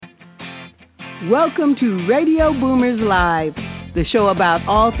Welcome to Radio Boomers Live, the show about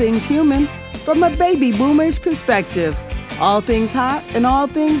all things human from a baby boomer's perspective. All things hot and all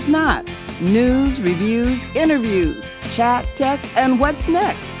things not. News, reviews, interviews, chat, text, and what's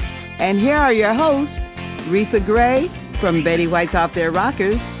next. And here are your hosts, Retha Gray from Betty White's Off Their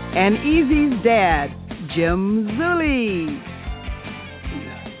Rockers, and Easy's dad, Jim Zuley.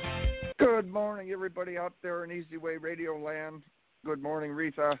 Good morning, everybody out there in Easy Way Radio Land. Good morning,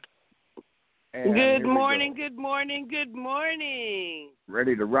 Retha. And good morning, good morning, good morning.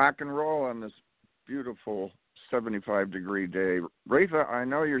 Ready to rock and roll on this beautiful 75-degree day. Retha, I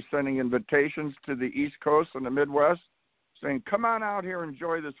know you're sending invitations to the East Coast and the Midwest, saying, come on out here and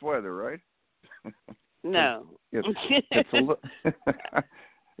enjoy this weather, right? No. it's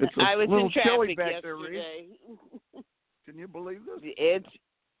I was little in chilly traffic back yesterday. there, Can you believe this?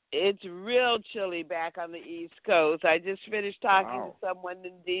 It's real chilly back on the East Coast. I just finished talking to someone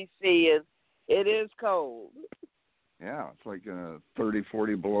in D.C., and it is cold. Yeah, it's like 30,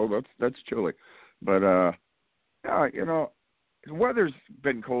 40 below. That's chilly. But, yeah, you know, the weather's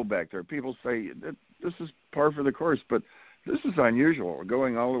been cold back there. People say that this is par for the course, but this is unusual.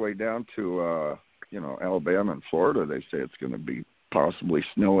 Going all the way down to, Alabama and Florida, they say it's going to be possibly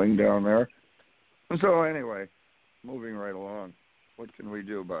snowing down there. And so, anyway, moving right along. What can we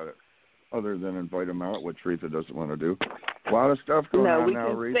do about it other than invite them out, which Retha doesn't want to do? A lot of stuff going on now,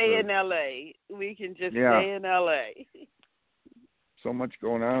 Retha. No, we can stay in L.A. We can just stay in L.A. So much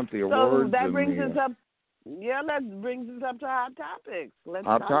going on at the awards. So that brings us up. Yeah, that brings us up to Hot Topics. Let's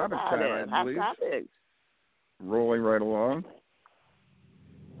Hot talk Topics about time, it. I believe. Hot Topics. Rolling right along.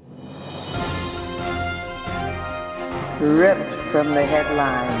 Ripped from the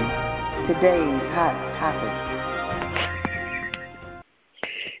headlines. Today's Hot Topics.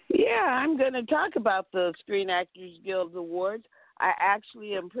 Yeah, I'm going to talk about the Screen Actors Guild Awards. I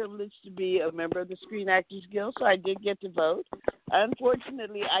actually am privileged to be a member of the Screen Actors Guild, so I did get to vote.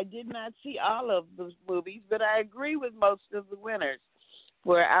 Unfortunately, I did not see all of the movies, but I agree with most of the winners.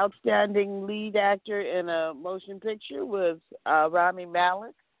 For Outstanding Lead Actor in a Motion Picture was Rami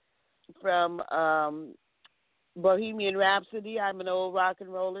Malek from Bohemian Rhapsody. I'm an old rock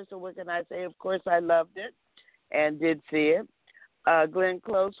and roller, so what can I say? Of course, I loved it and did see it. Glenn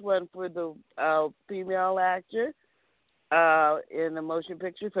Close won for the female actor in the motion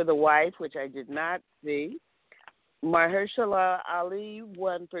picture for The Wife, which I did not see. Mahershala Ali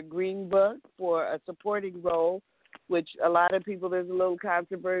won for Green Book for a supporting role, which a lot of people, there's a little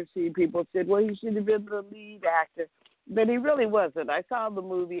controversy. People said, well, he should have been the lead actor, but he really wasn't. I saw the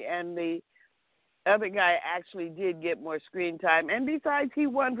movie, and the other guy actually did get more screen time, and besides, he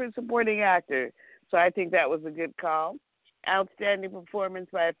won for supporting actor, so I think that was a good call. Outstanding performance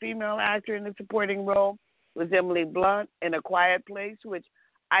by a female actor in a supporting role was Emily Blunt in A Quiet Place, which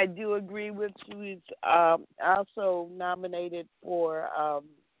I do agree with. She was also nominated for,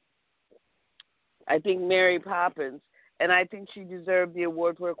 I think, Mary Poppins, and I think she deserved the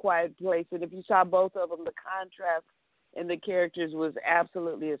award for A Quiet Place. And if you saw both of them, the contrast in the characters was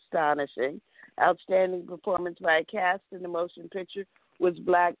absolutely astonishing. Outstanding performance by a cast in the motion picture was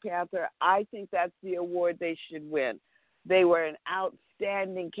Black Panther. I think that's the award they should win. They were an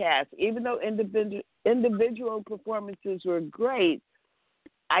outstanding cast. Even though individual performances were great,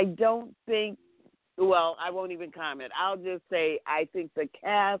 I don't think, well, I won't even comment. I'll just say I think the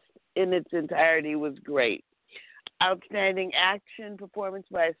cast in its entirety was great. Outstanding action performance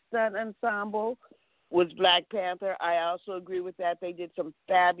by a stunt ensemble was Black Panther. I also agree with that. They did some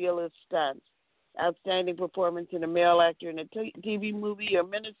fabulous stunts. Outstanding performance in a male actor in a TV movie or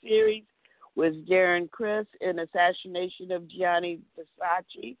miniseries was Darren Criss in Assassination of Gianni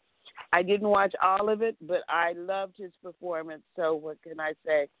Versace. I didn't watch all of it, but I loved his performance, so what can I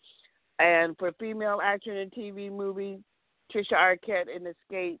say? And for female actor in a TV movie, Trisha Arquette in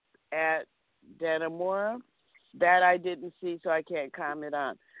Escape at Dannemora. That I didn't see, so I can't comment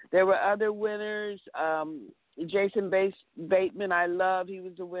on. There were other winners. Jason Bateman, I love. He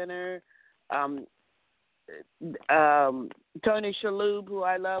was the winner. Tony Shalhoub, who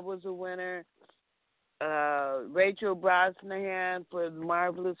I love, was a winner. Rachel Brosnahan for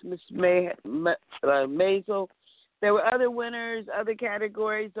Marvelous Miss Maisel. There were other winners, other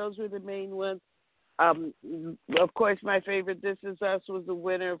categories. Those were the main ones. Of course, my favorite, This Is Us, was the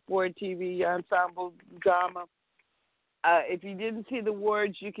winner for TV ensemble drama. If you didn't see the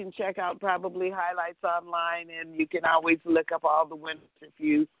awards, you can check out probably highlights online, and you can always look up all the winners if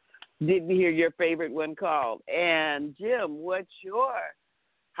you didn't hear your favorite one called. And, Jim, what's your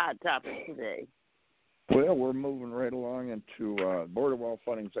hot topic today? Well, we're moving right along into border wall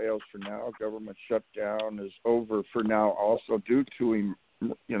funding fails for now. Government shutdown is over for now also due to,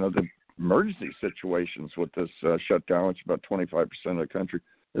 the emergency situations with this shutdown, which is about 25% of the country.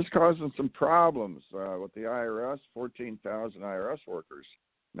 This is causing some problems with the IRS, 14,000 IRS workers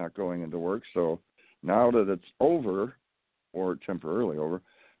not going into work. So now that it's over, or temporarily over,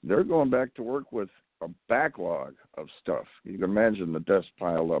 they're going back to work with a backlog of stuff. You can imagine the desk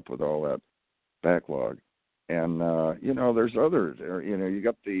piled up with all that backlog. And, there's others. You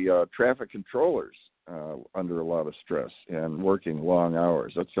got the traffic controllers under a lot of stress and working long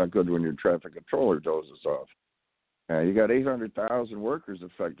hours. That's not good when your traffic controller dozes off. You got 800,000 workers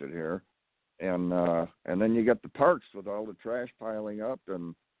affected here. And then you got the parks with all the trash piling up,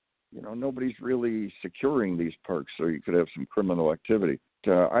 and, nobody's really securing these parks, so you could have some criminal activity.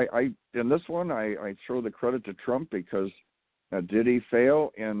 In this one, I throw the credit to Trump because did he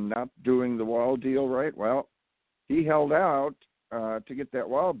fail in not doing the wall deal right? Well, he held out to get that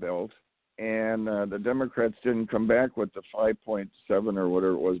wall built, and the Democrats didn't come back with the 5.7 or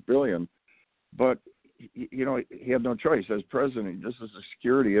whatever it was billion. But, he had no choice. As president, this is a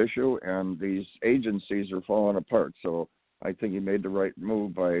security issue, and these agencies are falling apart. So I think he made the right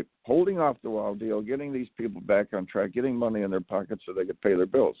move by holding off the wall deal, getting these people back on track, getting money in their pockets so they could pay their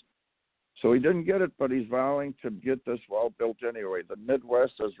bills. So he didn't get it, but he's vowing to get this wall built anyway. The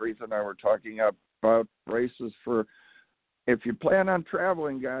Midwest, as Reetha and I were talking about races for, if you plan on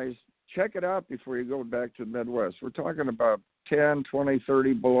traveling, guys, check it out before you go back to the Midwest. We're talking about 10, 20,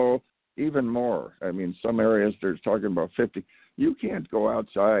 30 below, even more. I mean, some areas they're talking about 50. You can't go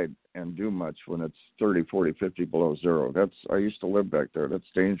outside and do much when it's 30, 40, 50 below zero. I used to live back there. That's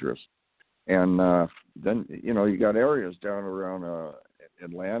dangerous. And then, you got areas down around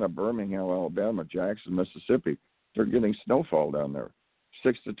Atlanta, Birmingham, Alabama, Jackson, Mississippi. They're getting snowfall down there.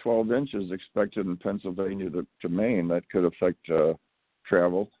 6 to 12 inches expected in Pennsylvania to Maine. That could affect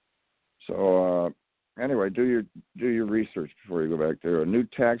travel. So anyway, do your research before you go back there. A new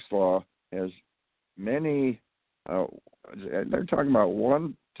tax law has many. They're talking about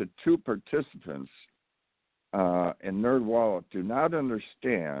 1 to 2 participants in NerdWallet do not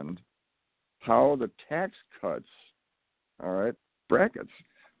understand how the tax cuts. All right, brackets.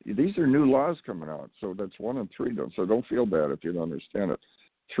 These are new laws coming out, so that's 1 in 3. So don't feel bad if you don't understand it.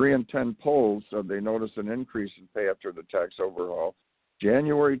 3 in 10 polls said they noticed an increase in pay after the tax overhaul.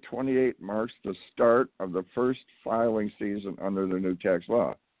 January 28 marks the start of the first filing season under the new tax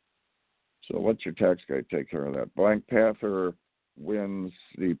law. So let your tax guy take care of that. Blank Panther wins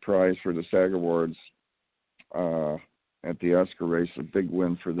the prize for the SAG Awards at the Oscar race, a big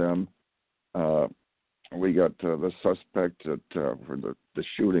win for them. We got the suspect for the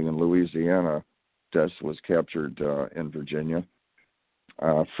shooting in Louisiana. Des was captured in Virginia.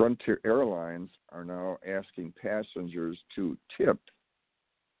 Frontier Airlines are now asking passengers to tip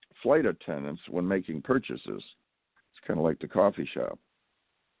flight attendants when making purchases. It's kind of like the coffee shop.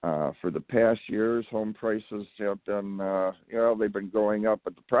 For the past years, home prices have been, they've been going up,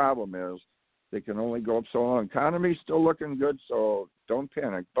 but the problem is they can only go up so long. Economy's still looking good, so don't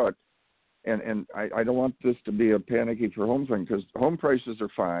panic. But, and I don't want this to be a panicky for home thing, because home prices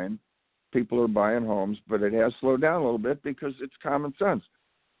are fine. People are buying homes, but it has slowed down a little bit because it's common sense.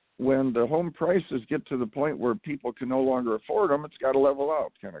 When the home prices get to the point where people can no longer afford them, it's got to level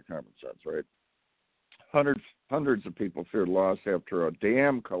out, kind of common sense, right? Hundreds of people feared loss after a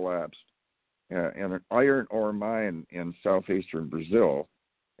dam collapsed in an iron ore mine in southeastern Brazil.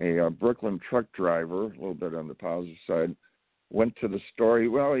 A Brooklyn truck driver, a little bit on the positive side, went to the store.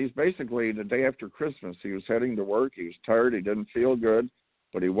 Well, he's basically the day after Christmas. He was heading to work. He was tired. He didn't feel good,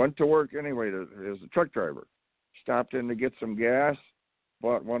 but he went to work anyway as a truck driver. Stopped in to get some gas,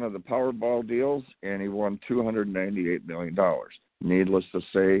 bought one of the Powerball deals, and he won $298 million. Needless to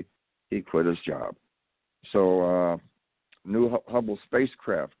say, he quit his job. So new Hubble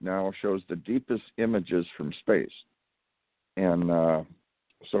spacecraft now shows the deepest images from space. And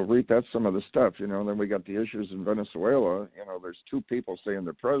so, Reed, that's some of the stuff. Then we got the issues in Venezuela. There's 2 people saying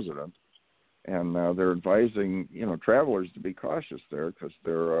they're president, and they're advising, travelers to be cautious there because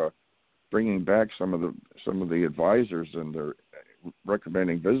they're bringing back some of the advisors, and they're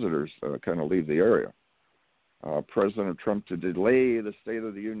recommending visitors kind of leave the area. President Trump to delay the State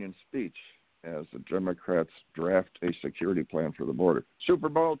of the Union speech as the Democrats draft a security plan for the border. Super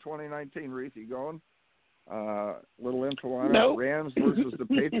Bowl 2019, Reith, you going? Little info on it. Rams versus the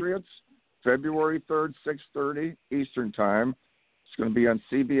Patriots, February 3rd, 6:30 Eastern Time. It's going to be on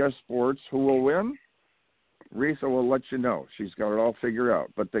CBS Sports. Who will win? Risa will let you know. She's got it all figured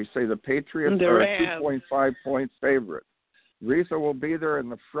out. But they say the Patriots are a 2.5-point favorite. Risa will be there in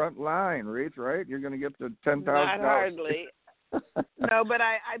the front line, Reith, right? You're going to get the $10,000. Not hardly. No, but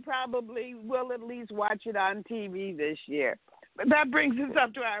I probably will at least watch it on TV this year. That brings us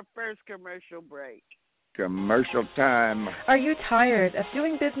up to our first commercial break. Commercial time. Are you tired of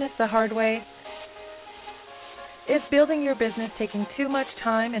doing business the hard way? Is building your business taking too much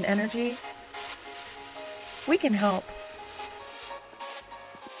time and energy? We can help.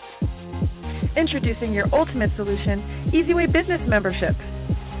 Introducing your ultimate solution, EasyWay Business Membership.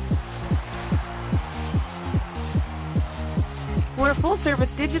 We're a full-service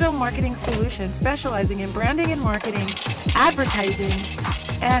digital marketing solution specializing in branding and marketing, advertising,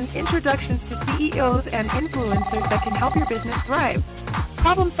 and introductions to CEOs and influencers that can help your business thrive.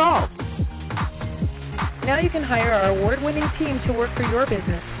 Problem solved. Now you can hire our award-winning team to work for your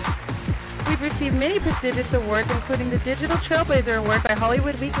business. We've received many prestigious awards, including the Digital Trailblazer Award by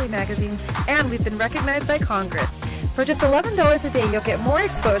Hollywood Weekly magazine, and we've been recognized by Congress. For just $11 a day, you'll get more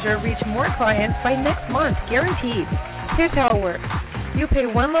exposure, reach more clients by next month, guaranteed. Here's how it works. You pay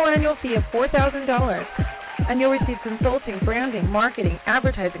one low annual fee of $4,000, and you'll receive consulting, branding, marketing,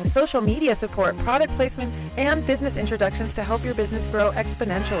 advertising, social media support, product placement, and business introductions to help your business grow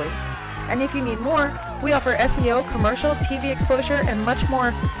exponentially. And if you need more, we offer SEO, commercial, TV exposure, and much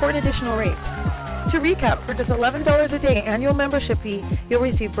more for an additional rate. To recap, for just $11 a day annual membership fee, you'll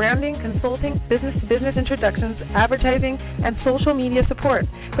receive branding, consulting, business-to-business introductions, advertising, and social media support.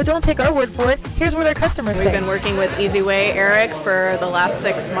 But don't take our word for it. Here's what our customers say. We've been working with EasyWay Eric for the last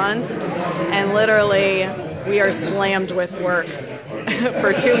 6 months, and literally we are slammed with work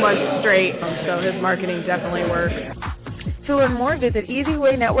for 2 months straight. So his marketing definitely works. To learn more, visit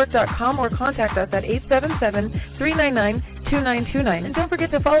EasyWayNetwork.com or contact us at 877-399-2929. And don't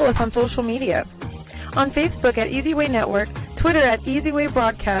forget to follow us on social media. On Facebook at EasyWay Network, Twitter at EasyWay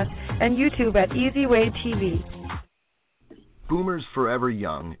Broadcast, and YouTube at EasyWay TV. Boomers Forever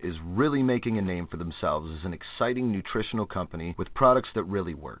Young is really making a name for themselves as an exciting nutritional company with products that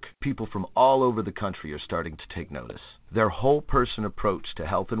really work. People from all over the country are starting to take notice. Their whole-person approach to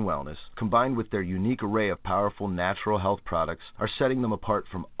health and wellness, combined with their unique array of powerful natural health products, are setting them apart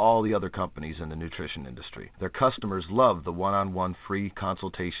from all the other companies in the nutrition industry. Their customers love the one-on-one free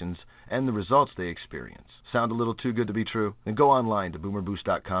consultations and the results they experience. Sound a little too good to be true? Then go online to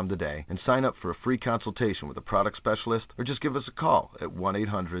boomerboost.com today and sign up for a free consultation with a product specialist, or just give us a call at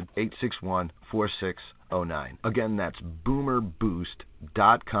 1-800-861-4609. Again, that's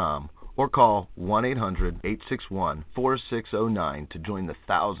boomerboost.com, or call 1-800-861-4609 to join the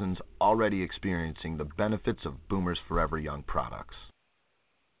thousands already experiencing the benefits of Boomers Forever Young products.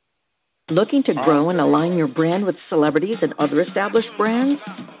 Looking to grow and align your brand with celebrities and other established brands?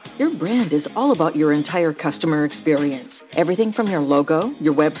 Your brand is all about your entire customer experience. Everything from your logo,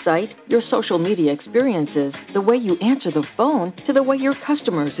 your website, your social media experiences, the way you answer the phone, to the way your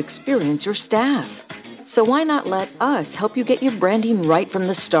customers experience your staff. So why not let us help you get your branding right from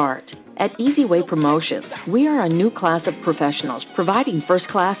the start? At EasyWay Promotions, we are a new class of professionals providing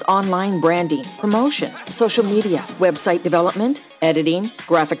first-class online branding, promotion, social media, website development, editing,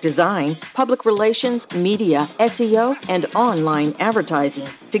 graphic design, public relations, media, SEO, and online advertising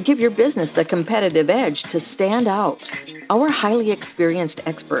to give your business the competitive edge to stand out. Our highly experienced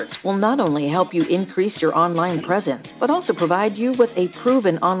experts will not only help you increase your online presence, but also provide you with a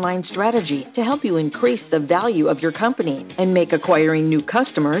proven online strategy to help you increase the value of your company and make acquiring new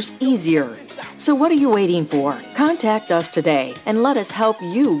customers easier. So what are you waiting for? Contact us today and let us help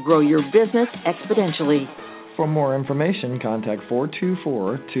you grow your business exponentially. For more information, contact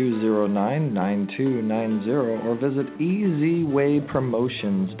 424-209-9290 or visit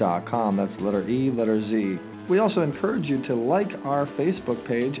easywaypromotions.com. That's letter E, letter Z. We also encourage you to like our Facebook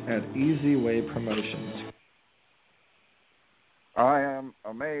page at EasyWay Promotions. I am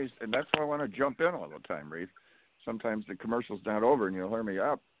amazed, and that's why I want to jump in all the time, Reed. Sometimes the commercial's not over and you'll hear me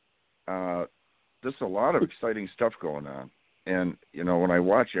up. There's a lot of exciting stuff going on. And, you know, when I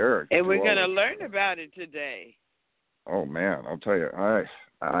watch Eric... And we're going to learn about it today. Oh, man, I'll tell you, I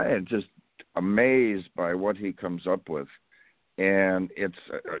am just amazed by what he comes up with. And it's,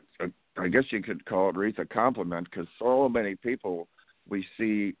 I guess you could call it, Reed, a compliment, because so many people we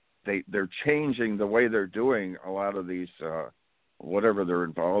see, they're changing the way they're doing a lot of these, whatever they're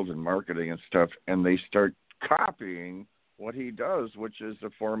involved in marketing and stuff, and they start copying what he does, which is a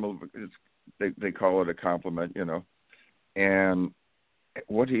form of, they call it a compliment, you know. And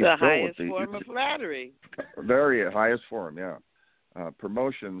what he's the highest form of flattery. Very highest form, yeah.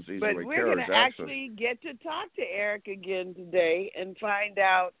 Promotions, easily. But we're going to actually get to talk to Eric again today and find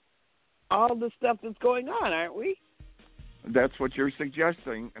out all the stuff that's going on, aren't we? That's what you're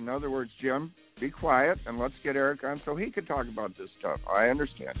suggesting. In other words, Jim, be quiet and let's get Eric on so he can talk about this stuff. I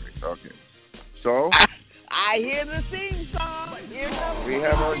understand, Rick. Okay. So? I hear the theme song. We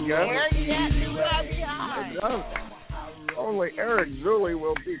have our guest. Eric, you left behind. totally. Eric Zuley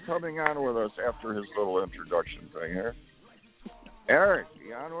will be coming on with us after his little introduction thing here. Eric,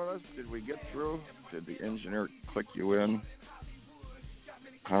 you on with us? Did we get through? Did the engineer click you in?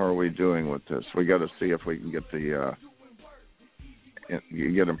 How are we doing with this? We got to see if we can get the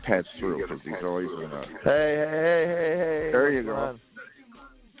you get him patched through because he's always in a. Hey! There you go.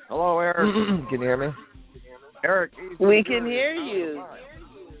 Hello, Eric. Can you hear me? Eric, we can hear you.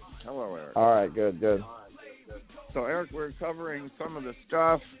 Hello, Eric. All right, good. So, Eric, we're covering some of the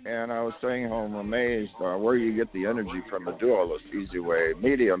stuff, and I was saying how I'm amazed where you get the energy from the Doyle, this Easy Way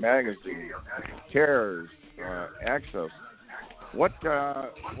Media, magazine, CARES, Access. What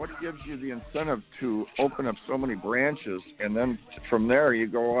gives you the incentive to open up so many branches, and then from there you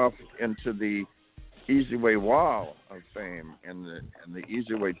go off into the Easy Way Wall of Fame and the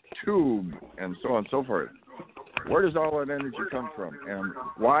Easy Way Tube and so on and so forth? Where does all that energy come from, and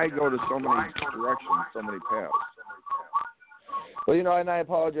why go to so many directions, so many paths? Well, and I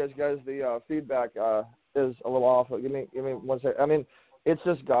apologize, guys. The feedback is a little off. Give me 1 second. I mean, it's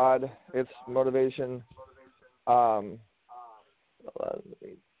just God. It's motivation. Let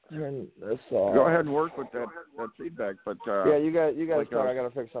me turn this off. Go ahead and work with that feedback, but yeah, you guys talk. I gotta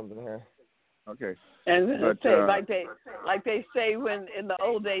fix something here. Okay. And like they say when in the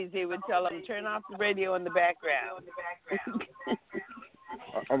old days they would tell them turn off the radio in the background.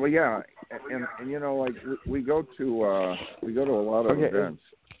 Well, yeah, and like we go to a lot of events.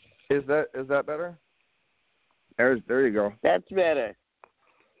 Is that better? There you go. That's better.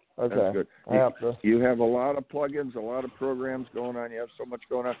 Okay. That's good. You have a lot of plugins, a lot of programs going on. You have so much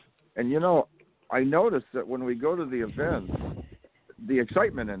going on, and I noticed that when we go to the events, the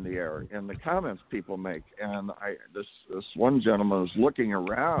excitement in the air and the comments people make. And this one gentleman was looking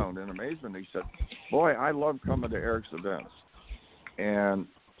around in amazement. He said, "Boy, I love coming to Eric's events." And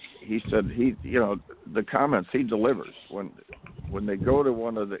he said the comments he delivers when they go to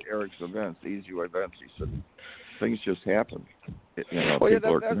one of the Eric's events, Easy Way events, he said things just happen. Well, yeah,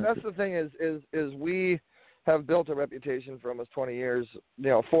 that's the thing is we have built a reputation for almost 20 years,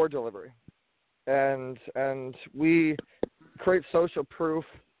 for delivery, and we create social proof,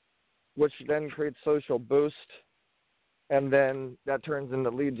 which then creates social boost, and then that turns into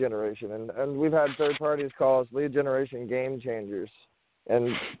lead generation. And we've had third parties call us lead generation game changers, and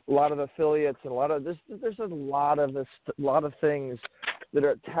a lot of affiliates and there's a lot of things that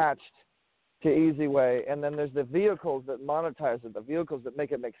are attached to Easy Way, and then there's the vehicles that monetize it, the vehicles that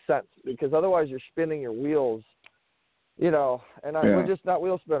make it make sense, because otherwise you're spinning your wheels. We're just not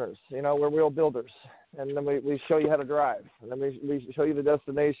wheel spinners. We're wheel builders. And then we show you how to drive. And then we show you the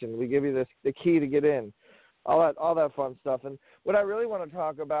destination. We give you the key to get in. All that fun stuff. And what I really want to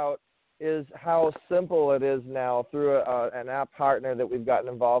talk about is how simple it is now through an app partner that we've gotten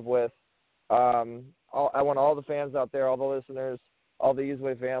involved with. I want all the fans out there, all the listeners, all the Easy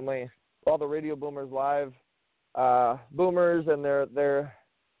Way family, all the Radio Boomers Live boomers and their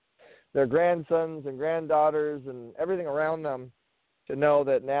grandsons and granddaughters and everything around them to know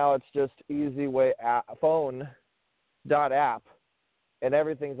that now it's just Easy Way phone.app and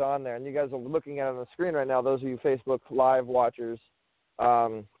everything's on there. And you guys are looking at it on the screen right now, those of you Facebook Live watchers.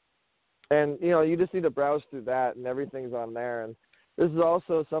 And, you just need to browse through that and everything's on there. And this is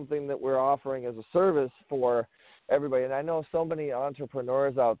also something that we're offering as a service for everybody. And I know so many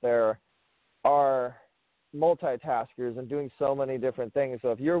entrepreneurs out there are multitaskers and doing so many different things.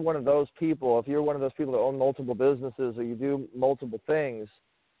 So if you're one of those people, that own multiple businesses or you do multiple things,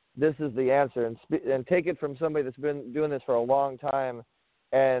 this is the answer. And take it from somebody that's been doing this for a long time,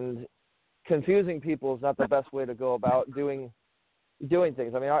 and confusing people is not the best way to go about doing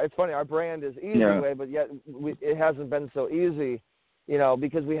things. I mean, it's funny, our brand is Easy Way, but yet it hasn't been so easy,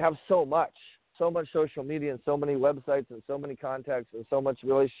 because we have so much social media and so many websites and so many contacts and so much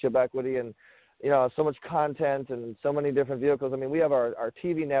relationship equity and so much content and so many different vehicles. I mean, we have our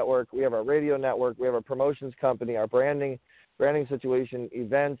TV network, we have our radio network, we have our promotions company, our branding situation,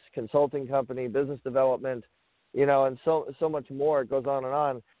 events, consulting company, business development, and so much more. It goes on and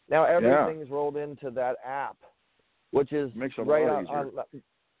on. Now everything's rolled into that app, which is makes it right on.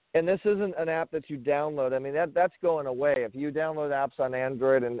 And this isn't an app that you download. I mean, that's going away. If you download apps on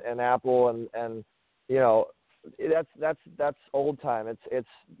Android and Apple and that's old time. It's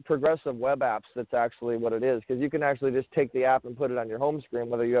progressive web apps. That's actually what it is, because you can actually just take the app and put it on your home screen,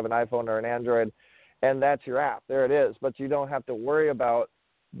 whether you have an iPhone or an Android, and that's your app. There it is. But you don't have to worry about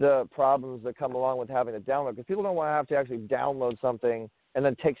the problems that come along with having to download, because people don't want to have to actually download something and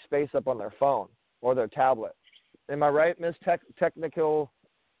then take space up on their phone or their tablet. Am I right, Miss Technical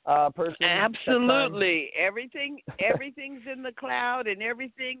person? Absolutely. Everything's in the cloud, and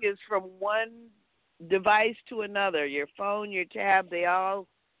everything is from one device to another, your phone, your tab, they all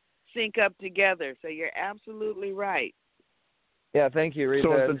sync up together. So you're absolutely right. Yeah, thank you,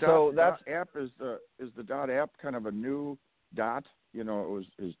 Rita. So the app is the dot app kind of a new dot? You know, it was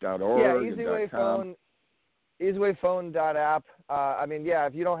 .org. Yeah, EasyWay Phone. EasyWayPhone.app.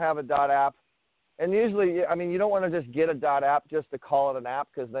 If you don't have a .app, and usually, you don't want to just get a .app just to call it an app,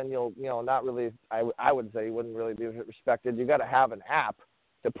 because then you'll, not really, I would say you wouldn't really be respected. You got to have an app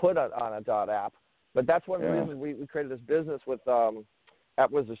to put on a .app. But that's one of the reasons we created this business with at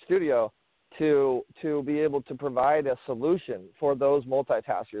Wizard Studio to be able to provide a solution for those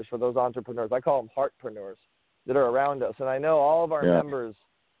multitaskers, for those entrepreneurs. I call them heartpreneurs that are around us. And I know all of our members,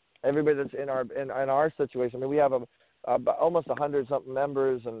 everybody that's in our situation. We have almost 100-something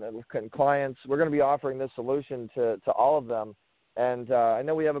members and clients. We're going to be offering this solution to all of them. And I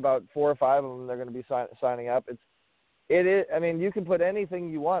know we have about 4 or 5 of them that are going to be signing up. It is. You can put anything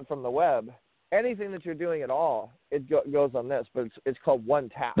you want from the web, anything that you're doing at all. It goes on this, but it's called one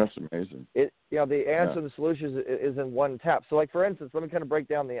tap. That's amazing. The answer to the solution is in one tap. So, like, for instance, let me kind of break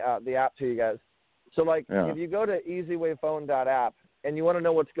down the app to you guys. So, like, if you go to easywayphone.app and you want to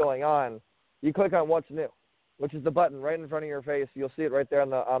know what's going on, you click on what's new, which is the button right in front of your face. You'll see it right there on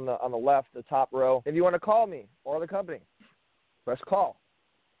the left, the top row. If you want to call me or the company, press call.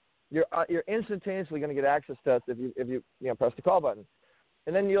 You're instantaneously going to get access to us if you press the call button.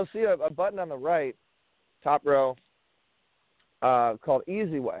 And then you'll see a button on the right, top row, called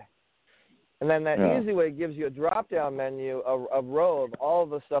EasyWay. And then that EasyWay gives you a drop-down menu, a row of all of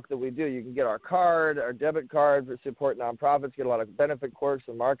the stuff that we do. You can get our card, our debit card for support nonprofits, get a lot of benefit quirks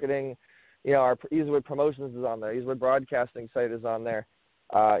and marketing. Our EasyWay Promotions is on there. EasyWay Broadcasting site is on there.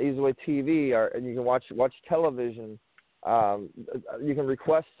 EasyWay TV, and you can watch television. You can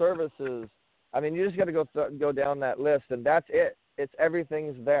request services. You just got to go down that list, and that's it. It's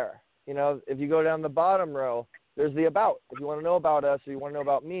everything's there. If you go down the bottom row, there's the about. If you want to know about us or you want to know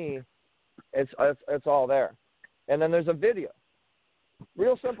about me, it's all there. And then there's a video.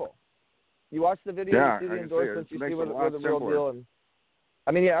 Real simple. You watch the video, you see the endorsements, you see what the real deal. And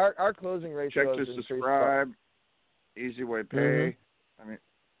our closing ratio is subscribe, EasyWay Pay.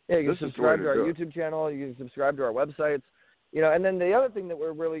 You can subscribe to our YouTube channel. You can subscribe to our websites. And then the other thing that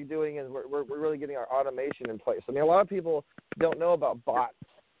we're really doing is we're really getting our automation in place. A lot of people don't know about bots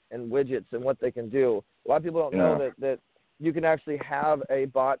and widgets and what they can do. A lot of people don't know that you can actually have a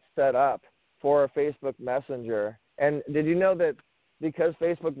bot set up for a Facebook Messenger. And did you know that because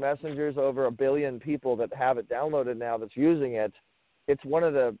Facebook Messenger is over 1 billion people that have it downloaded now that's using it, it's one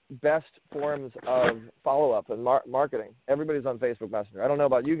of the best forms of follow-up and marketing. Everybody's on Facebook Messenger. I don't know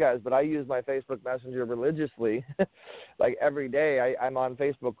about you guys, but I use my Facebook Messenger religiously. Like every day I'm on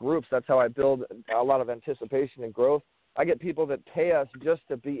Facebook groups. That's how I build a lot of anticipation and growth. I get people that pay us just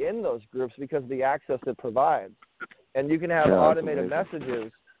to be in those groups because of the access it provides. And you can have automated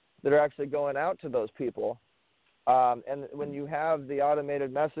messages that are actually going out to those people. And when you have the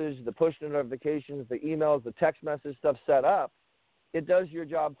automated message, the push notifications, the emails, the text message stuff set up, it does your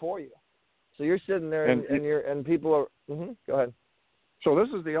job for you. So you're sitting there and people are go ahead. So this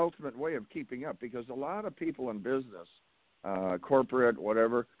is the ultimate way of keeping up, because a lot of people in business, corporate,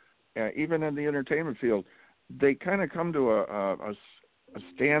 whatever, even in the entertainment field, they kind of come to a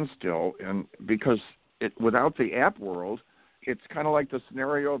standstill, and because without the app world, it's kind of like the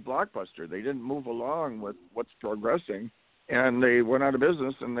scenario of Blockbuster. They didn't move along with what's progressing, and they went out of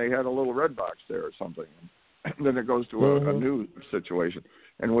business, and they had a little red box there or something. And then it goes to a new situation.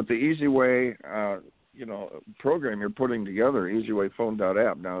 And with the EasyWay, program you're putting together,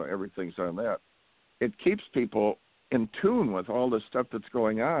 EasyWayPhone.app, now everything's on that. It keeps people in tune with all the stuff that's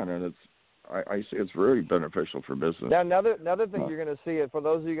going on, and I see it's very beneficial for business. Now, another thing you're going to see, for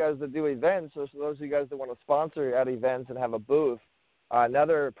those of you guys that do events, or for those of you guys that want to sponsor at events and have a booth,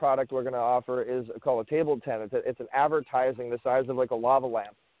 another product we're going to offer is called a table tent. It's an advertising the size of like a lava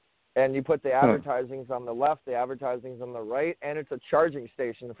lamp. And you put the advertisings on the left, the advertisings on the right, and it's a charging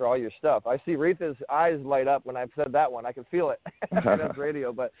station for all your stuff. I see Retha's eyes light up when I've said that one. I can feel it. That's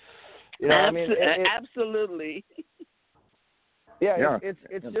radio, but absolutely. Yeah,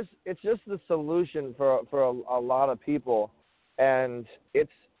 it's just the solution for a lot of people, and it's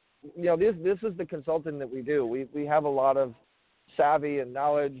this is the consulting that we do. We have a lot of savvy and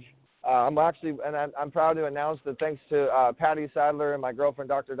knowledge. I'm proud to announce that thanks to Patty Sadler and my girlfriend,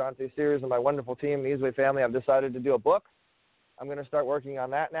 Dr. Dante Sears, and my wonderful team, the Easyway family, I've decided to do a book. I'm going to start working on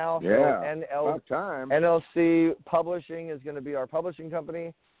that now. Yeah, about time. NLC Publishing is going to be our publishing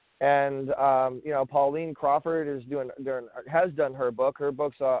company. And, Pauline Crawford has done her book. Her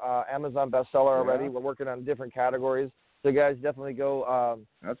book's Amazon bestseller already. We're working on different categories. So, guys, definitely go,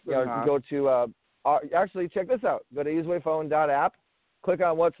 go to actually, check this out. Go to easywayphone.app, click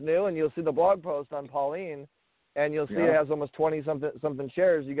on what's new, and you'll see the blog post on Pauline, and you'll see it has almost 20-something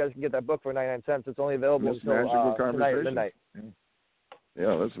shares. You guys can get that book for 99 cents. It's only available until tonight at midnight.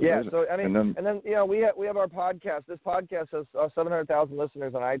 Yeah, that's amazing. So I mean, and then we have our podcast. This podcast has 700,000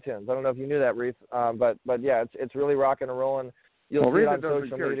 listeners on iTunes. I don't know if you knew that, Reith, but yeah, it's really rocking and rolling. You'll see it on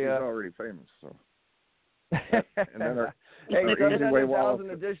social media. She's already famous, so. And then our 700,000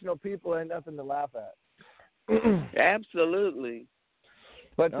 additional people ain't nothing to laugh at. Absolutely.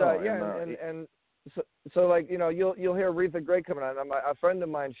 But so like you'll hear Aretha Gray coming on. A friend of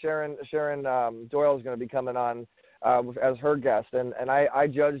mine, Sharon Doyle, is going to be coming on as her guest, and I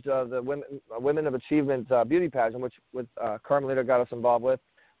judged the Women of Achievement beauty pageant, which Carmelita got us involved with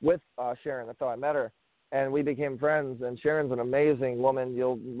Sharon. That's how I met her, and we became friends. And Sharon's an amazing woman.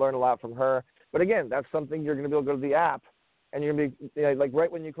 You'll learn a lot from her. But again, that's something you're going to be able to go to the app, and you're going to be like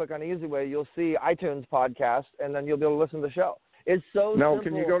right when you click on EasyWay, you'll see iTunes podcast, and then you'll be able to listen to the show. It's so simple. Now,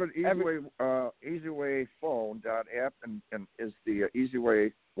 can you go to easywayphone.app and is the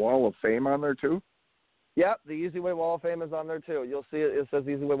EasyWay Wall of Fame on there too? Yep, the EasyWay Wall of Fame is on there too. You'll see it says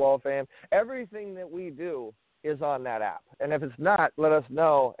EasyWay Wall of Fame. Everything that we do is on that app. And if it's not, let us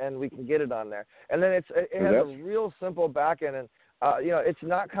know and we can get it on there. And then it has a real simple back end, and it's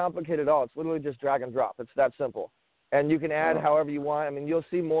not complicated at all. It's literally just drag and drop. It's that simple. And you can add however you want. I mean, you'll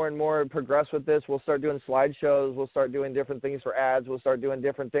see more and more progress with this. We'll start doing slideshows. We'll start doing different things for ads. We'll start doing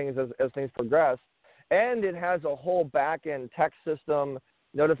different things as things progress. And it has a whole back-end text system,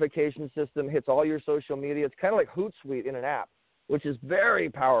 notification system, hits all your social media. It's kind of like Hootsuite in an app, which is very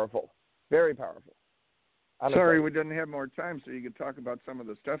powerful, very powerful. Sorry, we didn't have more time so you could talk about some of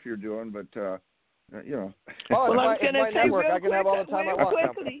the stuff you're doing, but, Oh, well, I was going to say real quick, have all the time I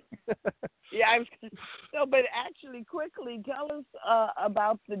want. Quickly. But actually, quickly, tell us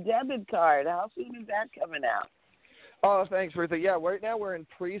about the debit card. How soon is that coming out? Oh, thanks, Rita. Yeah, right now we're in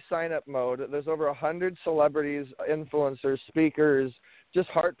pre-sign-up mode. There's over 100 celebrities, influencers, speakers, just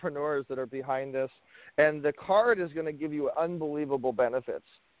heartpreneurs that are behind this. And the card is going to give you unbelievable benefits.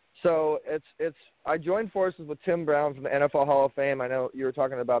 So I joined forces with Tim Brown from the NFL Hall of Fame. I know you were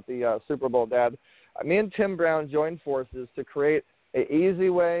talking about the Super Bowl dad. Me and Tim Brown joined forces to create an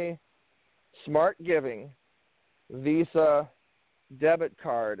EasyWay Smart Giving Visa debit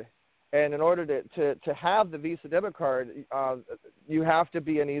card. And in order to have the Visa debit card, you have to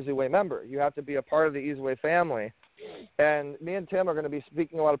be an EasyWay member. You have to be a part of the EasyWay family. And me and Tim are going to be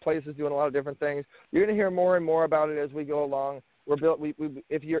speaking a lot of places, doing a lot of different things. You're going to hear more and more about it as we go along.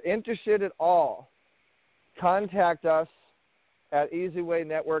 If you're interested at all, contact us at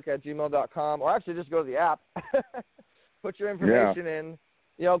easywaynetwork@gmail.com, or actually just go to the app, put your information in,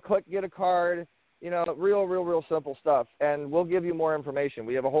 click get a card, real simple stuff, and we'll give you more information.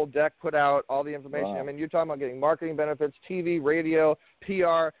 We have a whole deck put out, all the information. Wow. I mean, you're talking about getting marketing benefits, TV, radio,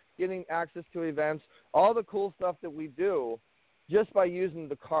 PR, getting access to events, all the cool stuff that we do just by using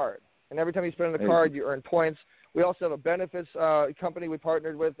the card. And every time you spend on the card, you earn points. We also have a benefits company we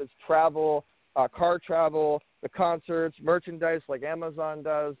partnered with. It's travel, car travel, the concerts, merchandise like Amazon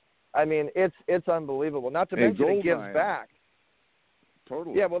does. I mean, it's unbelievable. Not to mention it gives back.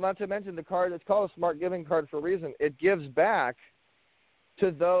 Totally. Yeah, well, not to mention the card. It's called a Smart Giving Card for a reason. It gives back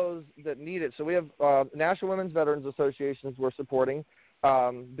to those that need it. So we have National Women's Veterans Associations we're supporting.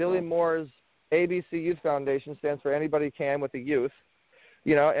 Billy Moore's ABC Youth Foundation stands for Anybody Can with the Youth.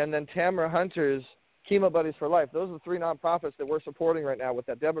 And then Tamara Hunter's Chemo Buddies for Life. Those are the three nonprofits that we're supporting right now with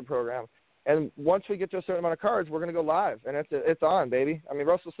that debit program. And once we get to a certain amount of cards, we're going to go live, and it's on, baby. I mean,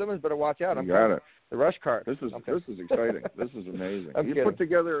 Russell Simmons better watch out. Got it. The rush card. This is exciting. This is amazing. You put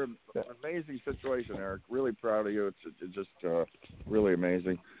together an amazing situation, Eric. Really proud of you. It's just really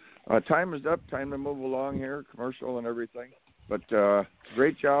amazing. Time is up. Time to move along here, commercial and everything. But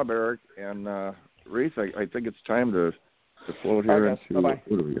great job, Eric. And Reith, I think it's time to float here into what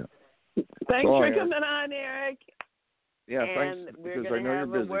do we got? Thanks for coming on, Eric. Yeah, and thanks. We're going to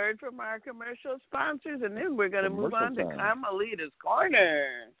have a word from our commercial sponsors, and then we're going to move on to Carmelita's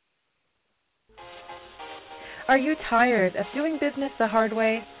Corner. Are you tired of doing business the hard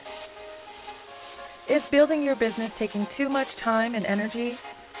way? Is building your business taking too much time and energy?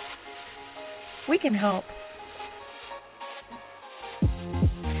 We can help.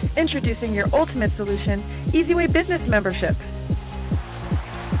 Introducing your ultimate solution, EasyWay Business Membership.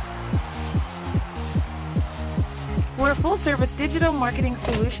 We're a full-service digital marketing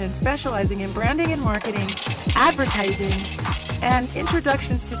solution specializing in branding and marketing, advertising, and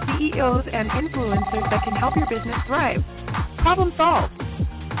introductions to CEOs and influencers that can help your business thrive. Problem solved.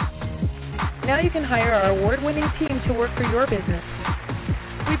 Now you can hire our award-winning team to work for your business.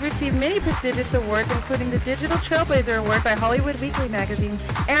 We've received many prestigious awards, including the Digital Trailblazer Award by Hollywood Weekly magazine,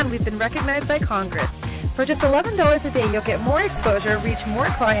 and we've been recognized by Congress. For just $11 a day, you'll get more exposure, reach more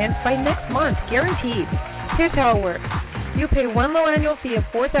clients by next month, guaranteed. Here's how it works. You pay one low annual fee of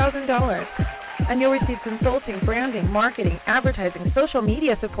 $4,000, and you'll receive consulting, branding, marketing, advertising, social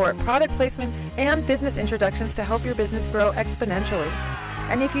media support, product placement, and business introductions to help your business grow exponentially.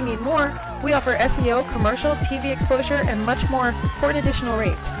 And if you need more, we offer SEO, commercial, TV exposure, and much more for an additional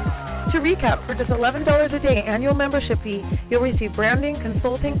rate. To recap, for just $11 a day annual membership fee, you'll receive branding,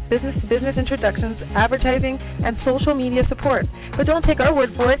 consulting, business introductions, advertising, and social media support. But don't take our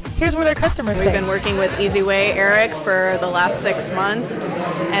word for it. Here's what our customers say. We've been working with EasyWay, Eric, for the last 6 months,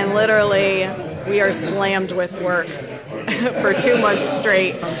 and literally we are slammed with work for 2 months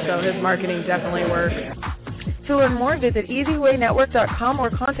straight. So his marketing definitely works. To learn more, visit EasyWayNetwork.com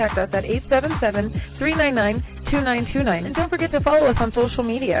or contact us at 877-399-2929. And don't forget to follow us on social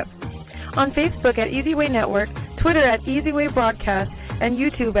media. On Facebook at EasyWay Network, Twitter at EasyWay Broadcast, and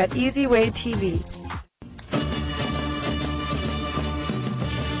YouTube at EasyWay TV.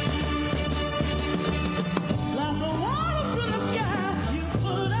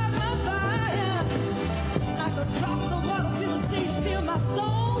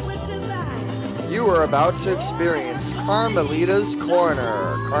 You are about to experience Carmelita's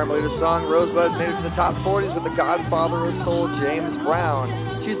Corner. Carmelita's song Rosebud made it to the top 40s with the godfather of soul, James Brown.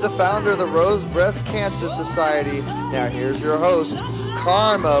 She's the founder of the Rose Breast Cancer Society. Now here's your host,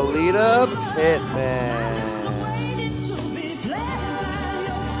 Carmelita Pittman.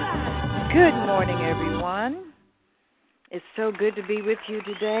 Good morning, everyone. It's so good to be with you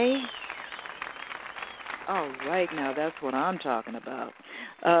today. All right, now that's what I'm talking about.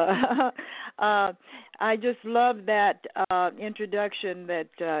 I just love that introduction that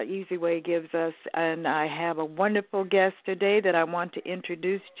EasyWay gives us, and I have a wonderful guest today that I want to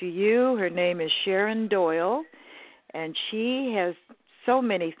introduce to you. Her name is Sharon Doyle, and she has so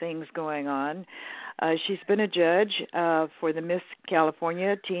many things going on. She's been a judge for the Miss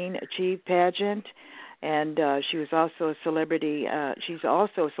California Teen Achieve pageant, and she was also a celebrity. She's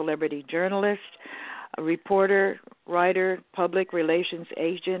also a celebrity journalist, a reporter, writer, public relations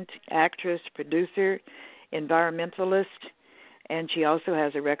agent, actress, producer, environmentalist, and she also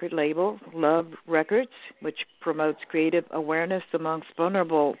has a record label, Love Records, which promotes creative awareness amongst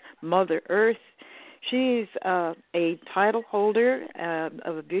vulnerable Mother Earth. She's a title holder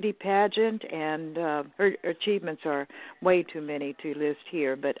of a beauty pageant, and her achievements are way too many to list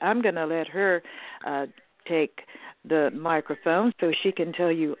here, but I'm going to let her take the microphone so she can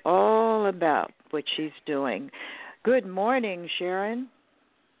tell you all about what she's doing. Good morning, Sharon.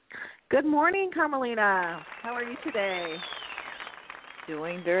 Good morning, Carmelita. How are you today?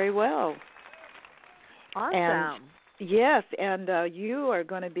 Doing very well. Awesome. And, yes, and you are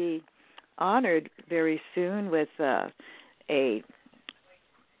going to be honored very soon with a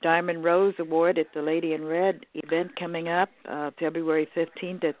Diamond Rose Award at the Lady in Red event coming up February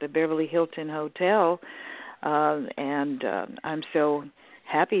 15th at the Beverly Hilton Hotel. And I'm so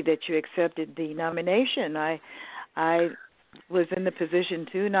happy that you accepted the nomination. I was in the position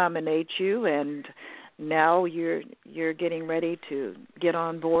to nominate you, and now you're getting ready to get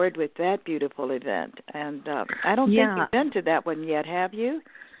on board with that beautiful event. And I don't think you've been to that one yet, have you?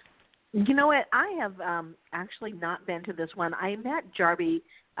 You know what? I have actually not been to this one. I met Jarby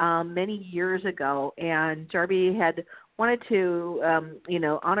many years ago, and Jarby had wanted to,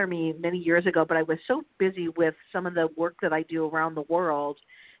 honor me many years ago, but I was so busy with some of the work that I do around the world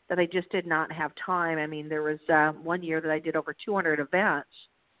that I just did not have time. I mean, there was 1 year that I did over 200 events,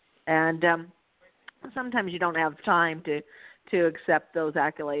 and sometimes you don't have time to accept those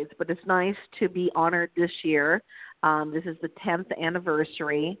accolades, but it's nice to be honored this year. This is the 10th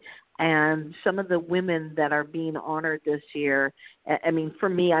anniversary, and some of the women that are being honored this year, I mean, for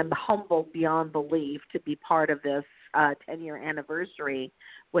me, I'm humbled beyond belief to be part of this 10-year anniversary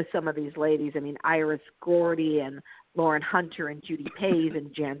with some of these ladies. I mean, Iris Gordy and Lauren Hunter and Judy Pays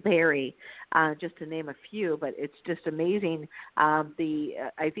and Jan Berry, just to name a few, but it's just amazing. I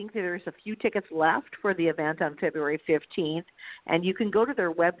think there's a few tickets left for the event on February 15th, and you can go to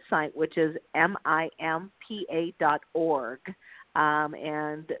their website, which is mimpa.org,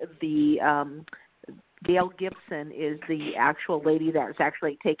 and the Gail Gibson is the actual lady that's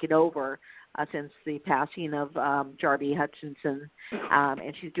actually taken over since the passing of Jarby Hutchinson,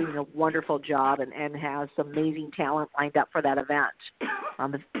 and she's doing a wonderful job and has some amazing talent lined up for that event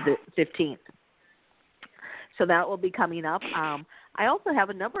on the 15th. So that will be coming up. I also have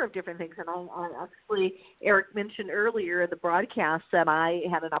a number of different things, and I actually, Eric mentioned earlier in the broadcast that I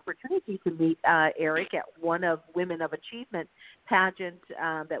had an opportunity to meet Eric at one of Women of Achievement pageant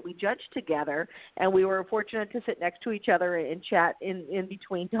that we judged together, and we were fortunate to sit next to each other and chat in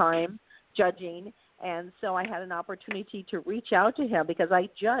between time judging. And so I had an opportunity to reach out to him because I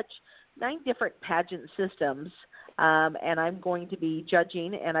judge 9 different pageant systems, and I'm going to be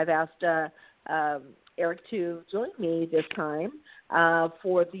judging, and I've asked Eric to join me this time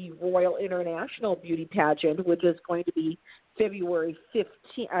for the Royal International Beauty Pageant, which is going to be February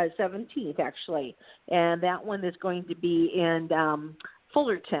 17th, actually. And that one is going to be in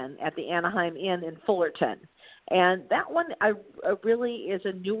Fullerton, at the Anaheim Inn in Fullerton. And that one really is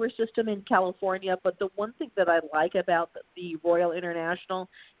a newer system in California, but the one thing that I like about the Royal International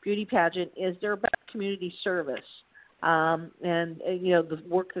Beauty Pageant is they're about community service. And the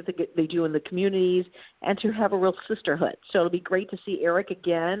work that they do in the communities, and to have a real sisterhood. So it'll be great to see Eric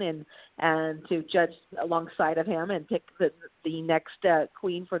again and to judge alongside of him and pick the next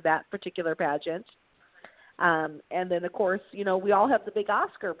queen for that particular pageant. And then, of course, we all have the big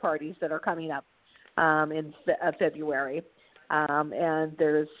Oscar parties that are coming up in February. And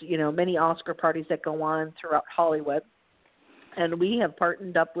there's, many Oscar parties that go on throughout Hollywood. And we have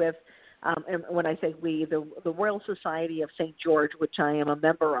partnered up with, and when I say we, the Royal Society of St. George, which I am a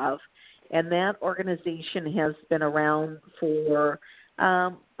member of, and that organization has been around for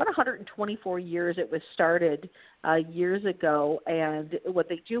about 124 years. It was started years ago, and what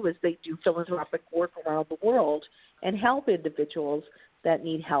they do is they do philanthropic work around the world and help individuals that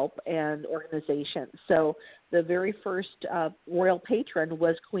need help and organizations. So the very first royal patron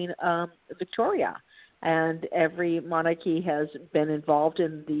was Queen Victoria. And every monarchy has been involved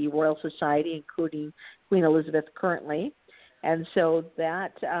in the Royal Society, including Queen Elizabeth currently. And so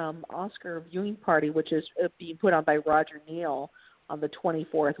that Oscar viewing party, which is being put on by Roger Neal on the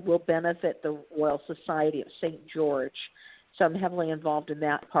 24th, will benefit the Royal Society of St. George. So I'm heavily involved in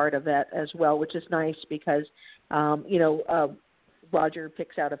that part of it as well, which is nice because, Roger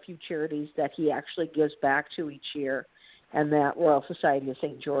picks out a few charities that he actually gives back to each year. And that Royal Society of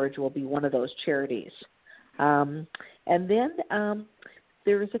St. George will be one of those charities. And then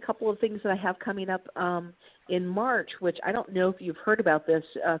there's a couple of things that I have coming up in March, which I don't know if you've heard about this,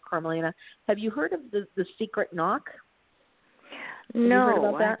 Carmelina. Have you heard of the Secret Knock?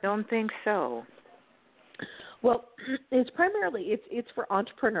 No, I don't think so. Well, it's primarily it's for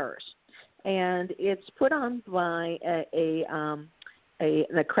entrepreneurs, and it's put on by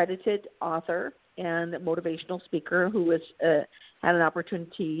an accredited author and motivational speaker who has had an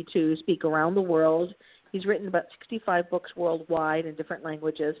opportunity to speak around the world. He's written about 65 books worldwide in different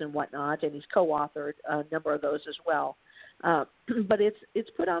languages and whatnot, and he's co-authored a number of those as well. But it's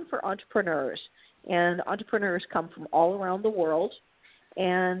put on for entrepreneurs, and entrepreneurs come from all around the world,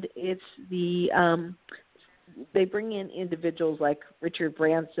 and it's they bring in individuals like Richard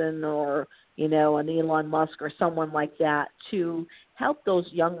Branson or an Elon Musk or someone like that to help those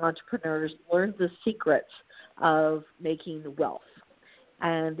young entrepreneurs learn the secrets of making wealth.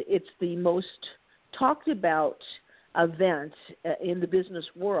 And it's the most talked about event in the business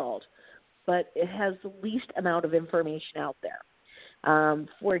world, but it has the least amount of information out there.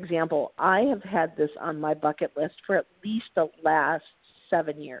 For example, I have had this on my bucket list for at least the last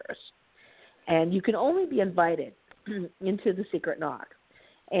 7 years. And you can only be invited into the Secret Knock.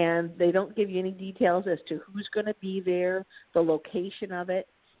 And they don't give you any details as to who's going to be there, the location of it,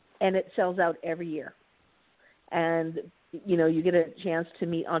 and it sells out every year. And, you get a chance to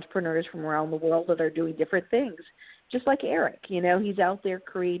meet entrepreneurs from around the world that are doing different things, just like Eric. He's out there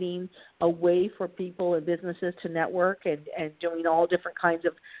creating a way for people and businesses to network and doing all different kinds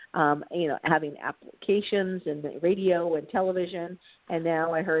of, having applications and radio and television. And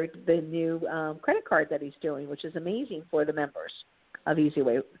now I heard the new credit card that he's doing, which is amazing for the members of Easy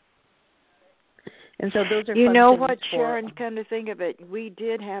Way. And so those are You know what, Sharon, come to think of it, we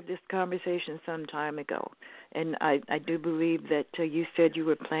did have this conversation some time ago, and I do believe that you said you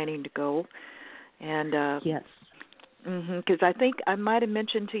were planning to go. And yes. Because I think I might have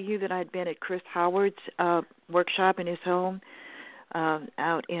mentioned to you that I'd been at Chris Howard's workshop in his home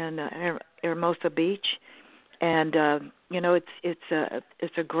out in Hermosa Beach. And,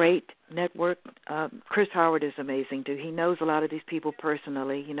 it's a great network. Chris Howard is amazing, too. He knows a lot of these people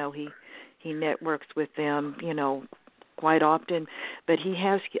personally. He networks with them, quite often. But he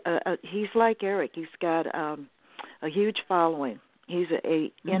has, he's like Eric. He's got a huge following. He's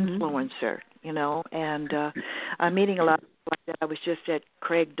a influencer, and I'm meeting a lot of people like that. I was just at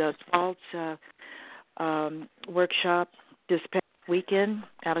Craig Duswalt's workshop this past weekend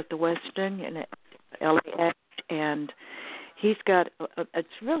out at the Westin in LAX, and he's got. It's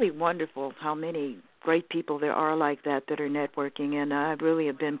really wonderful how many great people there are like that are networking, and I really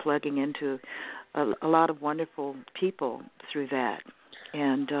have been plugging into a lot of wonderful people through that.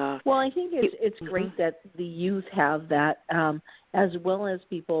 And well, I think it's great that the youth have that, as well as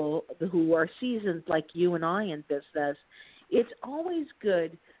people who are seasoned like you and I in business. It's always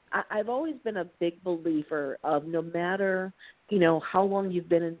good. I've always been a big believer of no matter, how long you've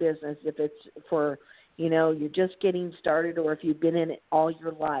been in business, if it's for, you're just getting started or if you've been in it all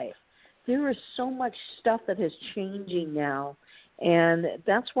your life, there is so much stuff that is changing now. And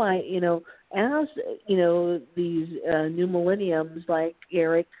that's why, as, these new millenniums like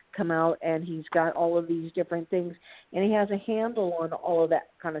Eric come out and he's got all of these different things and he has a handle on all of that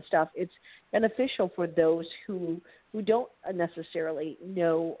kind of stuff, it's beneficial for those who don't necessarily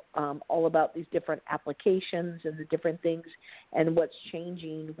know all about these different applications and the different things and what's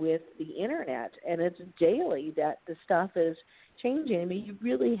changing with the Internet. And it's daily that the stuff is changing. I mean, you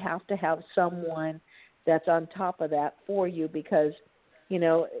really have to have someone that's on top of that for you because,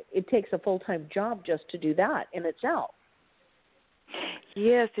 it takes a full-time job just to do that in itself.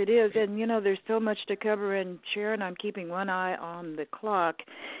 Yes, it is. And, there's so much to cover. And, Sharon, I'm keeping one eye on the clock.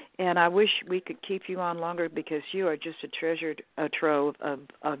 And I wish we could keep you on longer because you are just a trove of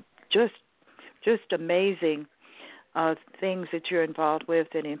just amazing things that you're involved with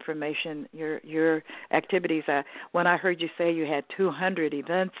and information, your activities. When I heard you say you had 200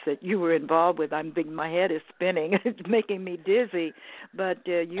 events that you were involved with, my head is spinning. It's making me dizzy. But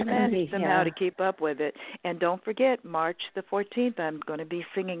you managed somehow to keep up with it. And don't forget, March the 14th, I'm going to be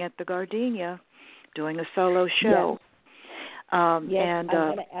singing at the Gardenia, doing a solo show. Yes, and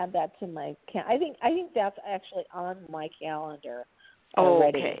I'm going to add that to my I think that's actually on my calendar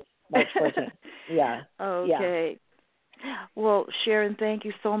already. Okay. March 14th. Yeah. Okay. Yeah. Well, Sharon, thank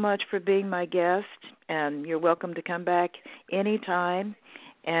you so much for being my guest, and you're welcome to come back anytime.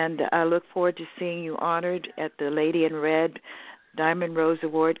 And I look forward to seeing you honored at the Lady in Red Diamond Rose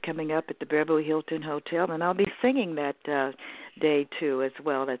Award coming up at the Beverly Hilton Hotel, and I'll be singing that day too as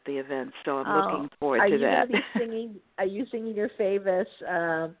well at the event. So I'm looking forward to that. Are you singing your famous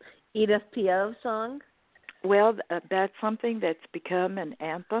Edith Piaf song? Well, that's something that's become an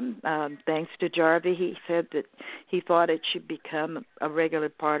anthem. Thanks to Jarvie, he said that he thought it should become a regular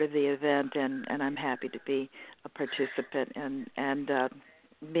part of the event, and I'm happy to be a participant and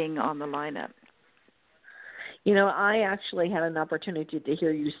being on the lineup. I actually had an opportunity to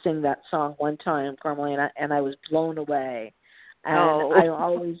hear you sing that song one time, Carmelina, and I was blown away. And I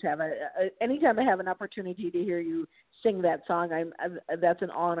always have anytime I have an opportunity to hear you sing that song, that's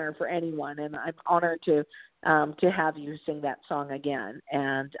an honor for anyone, and I'm honored to have you sing that song again.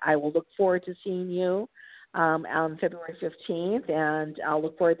 And I will look forward to seeing you on February 15th, and I'll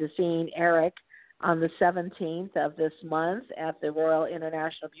look forward to seeing Eric on the 17th of this month at the Royal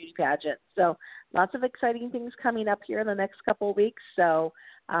International Beauty Pageant. So lots of exciting things coming up here in the next couple of weeks. So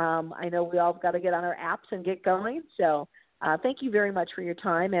I know we all got to get on our apps and get going. So thank you very much for your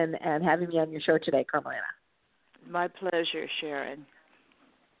time and having me on your show today, Carmelina. My pleasure, Sharon.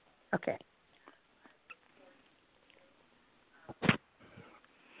 Okay.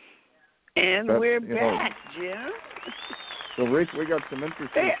 And we're back, Jim. So, Rick, we got some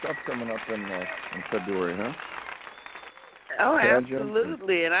interesting stuff coming up in February, huh? Oh,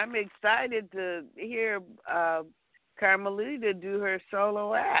 absolutely. And I'm excited to hear Carmelita do her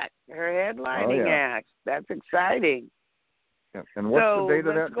solo act, her headlining act. That's exciting. Yeah. And what's the date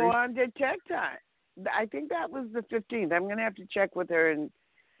of that? Let's go on to Tech Time. I think that was the 15th. I'm going to have to check with her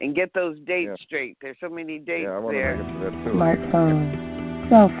and get those dates straight. There's so many dates I want there. To make it to that too. Smartphone,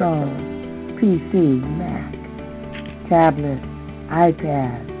 cell phone, PC, Mac, tablet,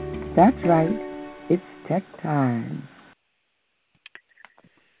 iPad. That's right. It's Tech Time.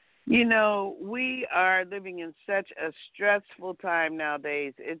 We are living in such a stressful time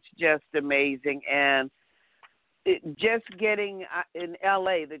nowadays. It's just amazing. And just getting in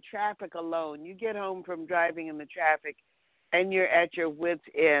L.A., the traffic alone, you get home from driving in the traffic and you're at your wit's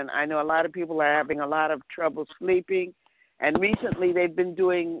end. I know a lot of people are having a lot of trouble sleeping. And recently they've been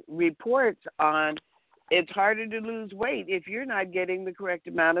doing reports on it's harder to lose weight if you're not getting the correct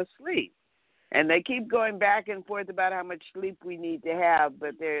amount of sleep. And they keep going back and forth about how much sleep we need to have,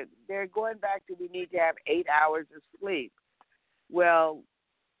 but they're going back to we need to have 8 hours of sleep. Well,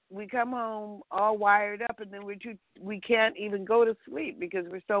 we come home all wired up, and then we can't even go to sleep because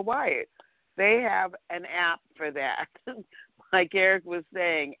we're so wired. They have an app for that. Like Eric was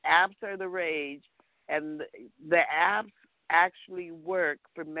saying, apps are the rage, and the apps actually work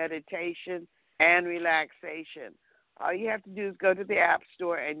for meditation and relaxation. All you have to do is go to the App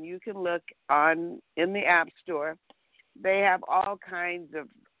Store, and you can look in the App Store They have all kinds of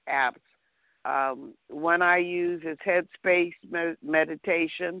apps. One I use is Headspace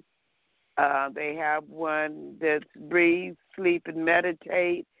Meditation. They have one that's Breathe, Sleep, and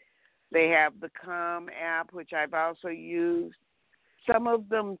Meditate. They have the Calm app, which I've also used. Some of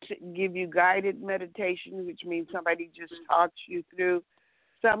them give you guided meditation, which means somebody just talks you through.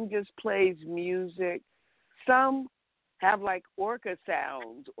 Some just plays music. Some have like orca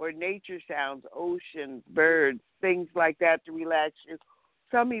sounds or nature sounds, oceans, birds, things like that to relax you.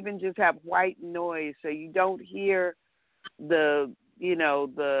 Some even just have white noise so you don't hear the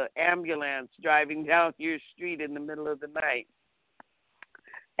ambulance driving down your street in the middle of the night.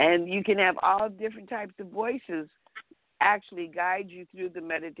 And you can have all different types of voices actually guide you through the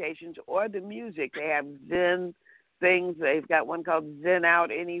meditations or the music. They have Zen things. They've got one called Zen Out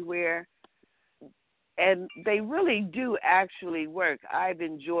Anywhere. And they really do actually work. I've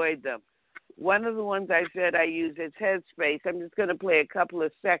enjoyed them. One of the ones I said I use is Headspace. I'm just going to play a couple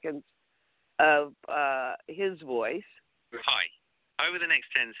of seconds of his voice. Hi. Over the next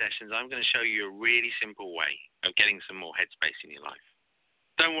 10 sessions, I'm going to show you a really simple way of getting some more headspace in your life.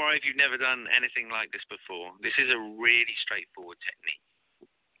 Don't worry if you've never done anything like this before. This is a really straightforward technique.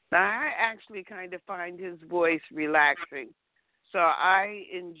 Now, I actually kind of find his voice relaxing. So I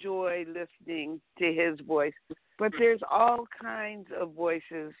enjoy listening to his voice. But there's all kinds of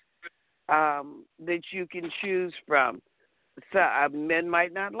voices that you can choose from. So men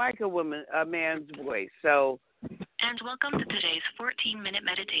might not like a man's voice. So. And welcome to today's 14-minute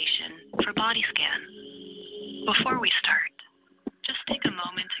meditation for body scan. Before we start, just take a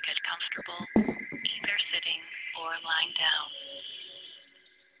moment to get comfortable, either sitting or lying down.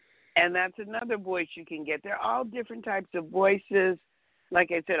 And that's another voice you can get. They're all different types of voices.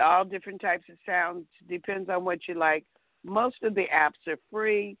 Like I said, all different types of sounds. Depends on what you like. Most of the apps are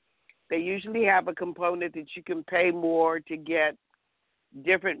free. They usually have a component that you can pay more to get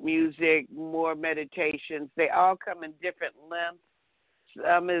different music, more meditations. They all come in different lengths.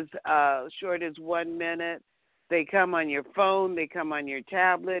 Some as short as 1 minute. They come on your phone. They come on your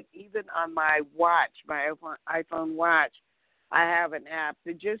tablet. Even on my watch, my iPhone watch, I have an app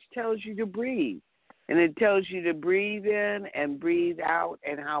that just tells you to breathe. And it tells you to breathe in and breathe out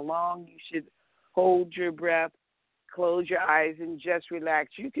and how long you should hold your breath, close your eyes, and just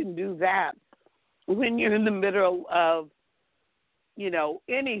relax. You can do that when you're in the middle of,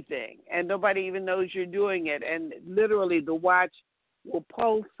 anything, and nobody even knows you're doing it. And literally the watch will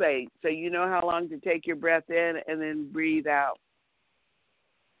pulsate so you know how long to take your breath in and then breathe out.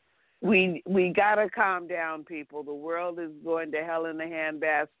 We got to calm down, people. The world is going to hell in a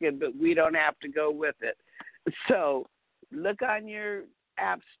handbasket, but we don't have to go with it. So look on your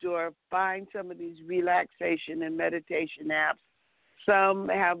app store, find some of these relaxation and meditation apps. Some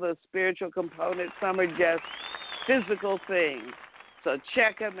have a spiritual component. Some are just physical things. So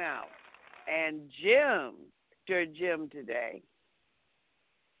check them out. And Jim, your Jim today.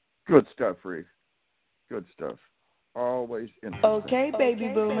 Good stuff, Reese. Good stuff. Always interesting. Okay, baby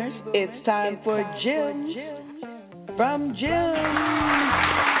boomers, it's time for Jim from Jim.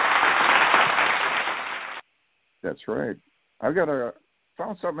 That's right. I've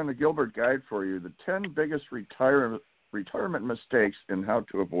found something in the Gilbert Guide for you, the 10 biggest retirement mistakes and how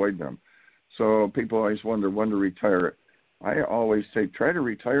to avoid them. So people always wonder when to retire. I always say try to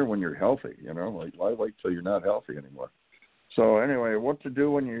retire when you're healthy, why wait till you're not healthy anymore? So anyway, what to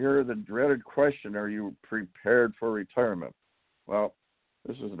do when you hear the dreaded question, are you prepared for retirement? Well,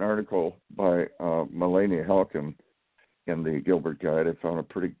 this is an article by Melania Helkin in the Gilbert Guide. I found it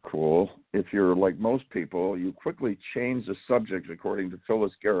pretty cool. If you're like most people, you quickly change the subject, according to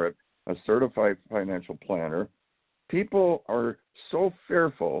Phyllis Garrett, a certified financial planner. People are so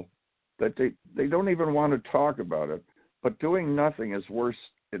fearful that they don't even want to talk about it. But doing nothing is worse.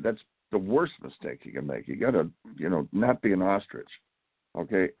 That's the worst mistake you can make. You got to, not be an ostrich.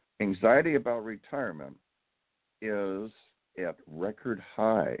 Okay? Anxiety about retirement is at record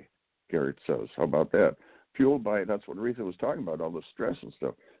high, Garrett says. How about that? Fueled by, that's what Aretha was talking about, all the stress and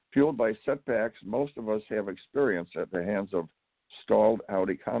stuff. Fueled by setbacks most of us have experienced at the hands of stalled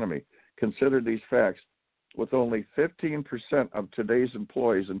out economy. Consider these facts. With only 15% of today's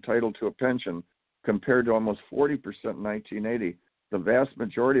employees entitled to a pension compared to almost 40% in 1980, the vast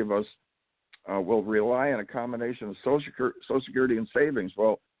majority of us will rely on a combination of Social Security and savings.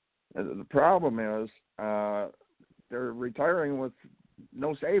 Well, the problem is they're retiring with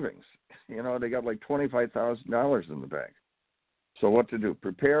no savings. They got like $25,000 in the bank. So what to do?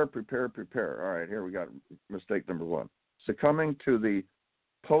 Prepare. All right, here we got mistake number 1. Succumbing to the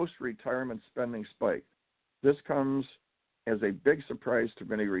post-retirement spending spike. This comes as a big surprise to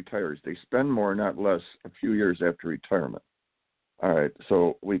many retirees. They spend more, not less, a few years after retirement. All right,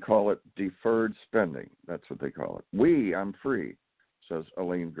 so we call it deferred spending. That's what they call it. I'm free, says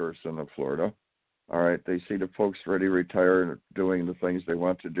Elaine Gerson of Florida. All right, they see the folks ready to retire and doing the things they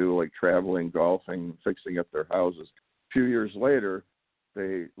want to do, like traveling, golfing, fixing up their houses. A few years later,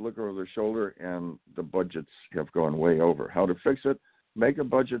 they look over their shoulder and the budgets have gone way over. How to fix it? Make a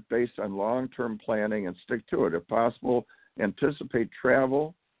budget based on long-term planning and stick to it. If possible, anticipate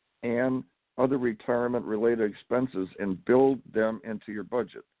travel and other retirement-related expenses and build them into your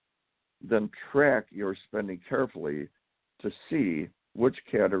budget. Then track your spending carefully to see which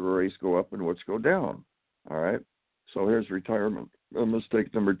categories go up and which go down. All right? So here's retirement.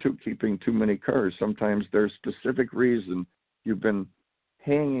 Mistake number 2, keeping too many cars. Sometimes there's specific reason you've been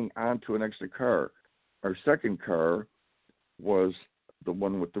hanging on to an extra car. Our second car was the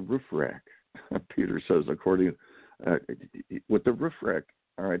one with the roof rack. Peter says, according with the roof rack.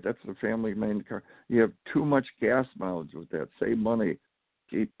 All right, that's the family main car. You have too much gas mileage with that. Save money.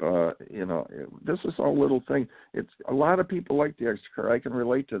 Keep, this is all little thing. It's a lot of people like the extra car. I can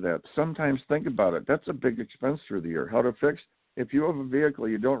relate to that. Sometimes think about it. That's a big expense through the year. How to fix? If you have a vehicle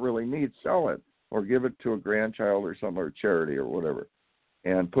you don't really need, sell it or give it to a grandchild or some or charity or whatever,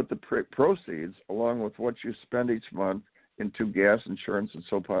 and put the proceeds along with what you spend each month into gas, insurance, and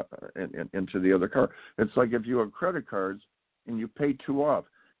so into the other car. It's like if you have credit cards and you pay 2 off,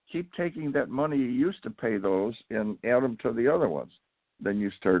 keep taking that money you used to pay those and add them to the other ones. Then you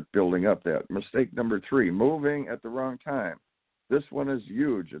start building up that. Mistake number 3, moving at the wrong time. This one is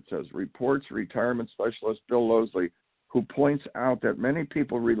huge. It says, reports retirement specialist Bill Loseley, who points out that many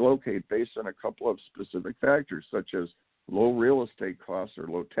people relocate based on a couple of specific factors, such as low real estate costs or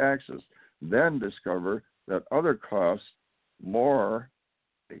low taxes, then discover that other costs more,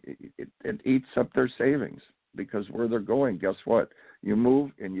 it eats up their savings because where they're going, guess what? You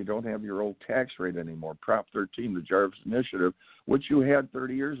move and you don't have your old tax rate anymore. Prop 13, the Jarvis Initiative, which you had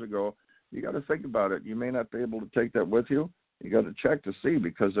 30 years ago, you got to think about it. You may not be able to take that with you. You got to check to see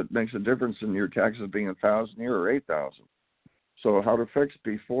because it makes a difference in your taxes being $1,000 a year or $8,000. So how to fix?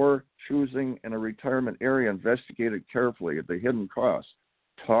 Before choosing in a retirement area, investigate it carefully at the hidden costs.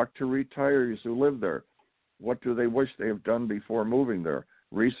 Talk to retirees who live there. What do they wish they have done before moving there?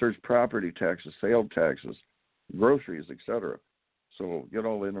 Research property taxes, sale taxes, groceries, etc. So get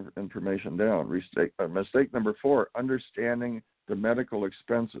all the information down. Mistake number 4, understanding the medical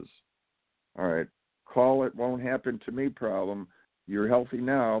expenses. All right, call it won't happen to me problem. You're healthy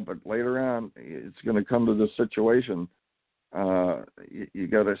now, but later on it's going to come to this situation. You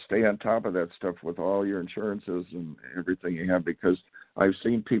got to stay on top of that stuff with all your insurances and everything you have, because I've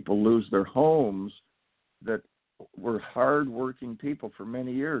seen people lose their homes that were hard-working people for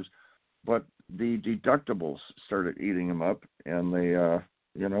many years, but the deductibles started eating them up, and they,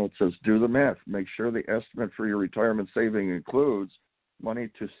 it says do the math. Make sure the estimate for your retirement saving includes money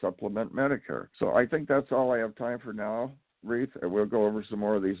to supplement Medicare. So I think that's all I have time for now, Reith. We'll go over some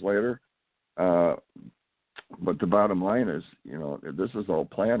more of these later. But the bottom line is, this is all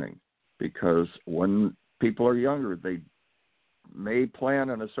planning, because when people are younger, they may plan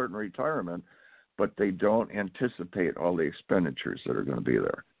on a certain retirement, but they don't anticipate all the expenditures that are going to be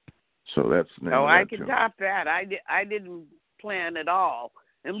there. So that's I can top that. I didn't plan at all,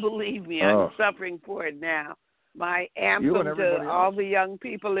 and believe me, I'm suffering for it now. My anthem to all the young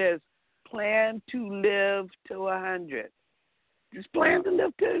people is plan to live to 100. Just plan to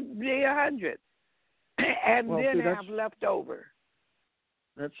live to be 100, and then have left over.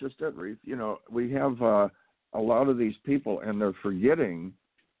 That's just it, Reith. We have a lot of these people, and they're forgetting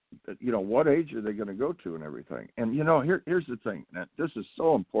what age are they going to go to and everything. And, here's the thing. This is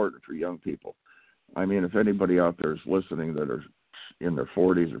so important for young people. I mean, if anybody out there is listening that are in their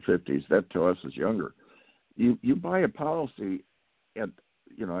 40s or 50s, that to us is younger. You buy a policy at,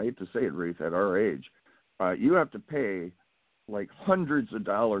 I hate to say it, Reith, at our age, you have to pay like hundreds of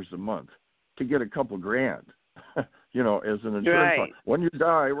dollars a month to get a couple grand, as an insurance fund. When you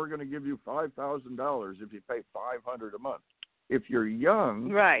die, we're going to give you $5,000 if you pay $500 a month. If you're young,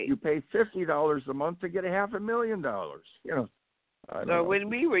 you pay $50 a month to get $500,000. So when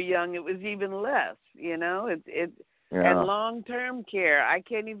we were young, it was even less. And long-term care, I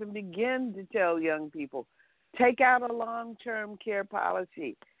can't even begin to tell young people, take out a long-term care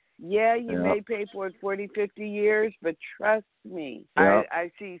policy. Yeah, you may pay for it 40, 50 years, but trust me, I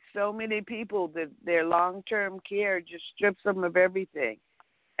see so many people that their long-term care just strips them of everything.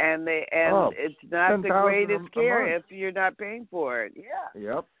 And it's not the greatest care if you're not paying for it. Yeah.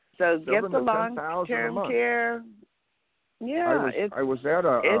 Yep. So get the long-term care. Yeah, I was at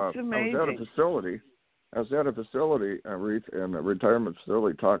a amazing. facility, I was at a facility, Ruth, in a retirement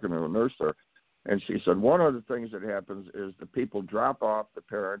facility, talking to a nurse there, and she said one of the things that happens is the people drop off the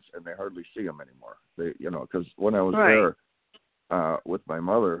parents and they hardly see them anymore. They, because when I was there with my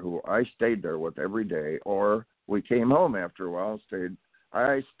mother, who I stayed there with every day, or we came home after a while and stayed,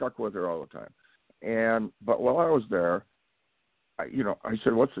 I stuck with her all the time. But while I was there, I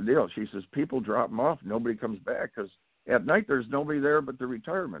said, "What's the deal?" She says, "People drop them off, nobody comes back because at night there's nobody there but the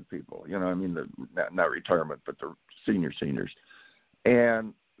retirement people. Not retirement, but the seniors."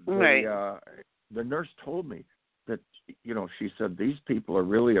 And the nurse told me that she said these people are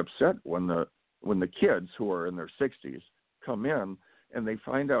really upset when the kids who are in their 60s come in and they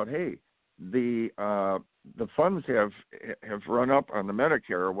find out, hey, the funds have run up on the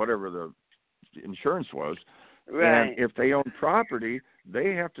Medicare or whatever the insurance was. Right. And if they own property,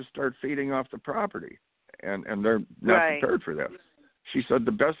 they have to start feeding off the property, and they're not prepared for that. She said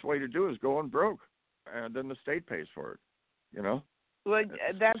the best way to do is go on broke, and then the state pays for it. Well,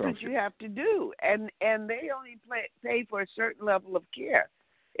 that's what you have to do, and they only pay for a certain level of care.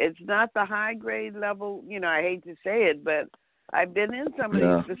 It's not the high grade level. I hate to say it, but I've been in some of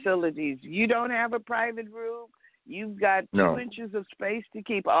these facilities. You don't have a private room. You've got 2 inches of space to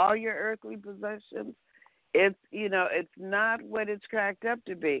keep all your earthly possessions. It's it's not what it's cracked up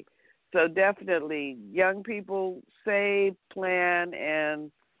to be. So definitely, young people save, plan,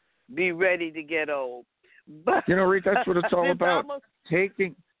 and be ready to get old. But Reed, that's what it's all about.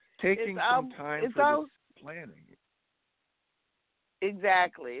 Taking some time for this planning.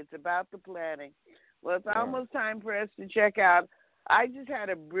 Exactly, it's about the planning. Well, it's almost time for us to check out. I just had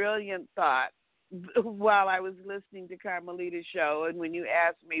a brilliant thought while I was listening to Carmelita's show, and when you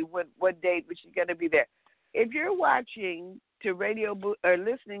asked me what date was she going to be there. If you're watching or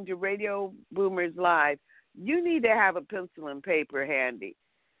listening to Radio Boomers Live, you need to have a pencil and paper handy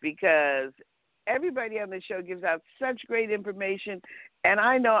because everybody on the show gives out such great information, and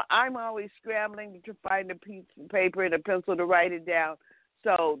I know I'm always scrambling to find a piece of paper and a pencil to write it down.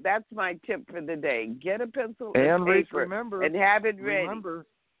 So that's my tip for the day. Get a pencil and paper and have it ready. Remember,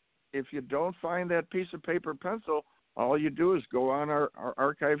 if you don't find that piece of paper pencil, all you do is go on our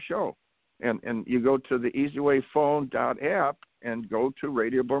archive show. And you go to the easywayphone.app and go to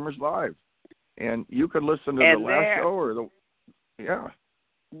Radio Boomers Live. And you could listen to the last show or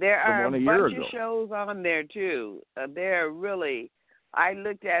There are a bunch of shows on there, too. They're really, I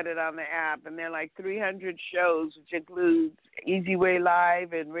looked at it on the app, and there are like 300 shows, which includes Easy Way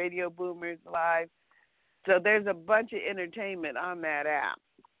Live and Radio Boomers Live. So there's a bunch of entertainment on that app.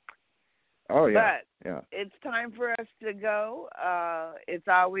 Oh, yeah. But it's time for us to go. It's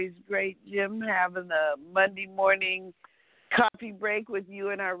always great, Jim, having a Monday morning coffee break with you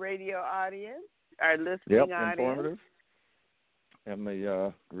and our radio audience, our listening audience. Informative. And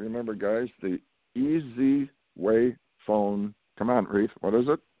remember, guys, the Easy Way Phone. Come on, Reese. What is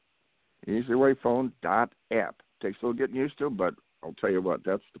it? EasyWayPhone.app. Takes a little getting used to, but I'll tell you what,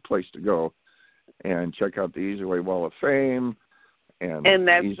 that's the place to go. And check out the Easy Way Wall of Fame. And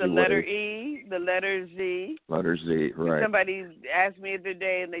that's the letter E, the letter Z. Letter Z, right. Somebody asked me the other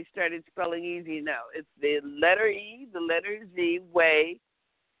day, and they started spelling easy. No, it's the letter E, the letter Z, way,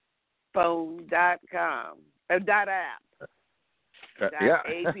 phone.com, .app. .app.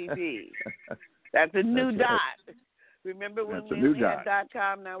 That's a new dot. Remember when we had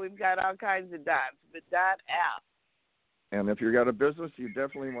 .com? Now we've got all kinds of dots, but .app. And if you've got a business, you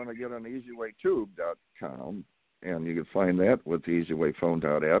definitely want to get on easywaytube.com. And you can find that with the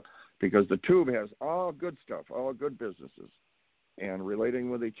easywayphone.app because the tube has all good stuff, all good businesses. And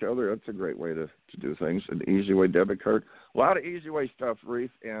relating with each other, that's a great way to do things. An Easy Way debit card. A lot of Easy Way stuff, Reese.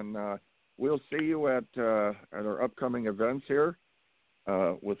 And we'll see you at our upcoming events here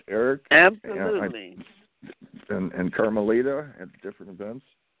with Eric. Absolutely. And Carmelita at different events.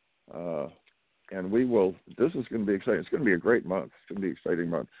 And we will, this is going to be exciting. It's going to be a great month. It's going to be an exciting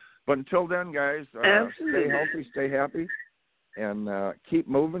month. But until then, guys, stay healthy, stay happy, and keep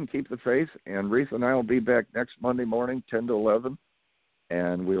moving, keep the faith. And Reese and I will be back next Monday morning, 10 to 11,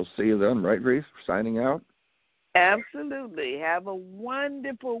 and we'll see you then, right, Reese? Signing out? Absolutely. Have a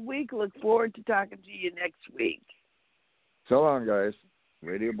wonderful week. Look forward to talking to you next week. So long, guys.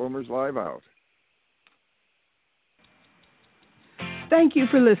 Radio Boomers Live out. Thank you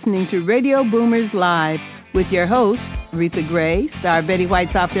for listening to Radio Boomers Live with your hosts, Retha Gray, Star Betty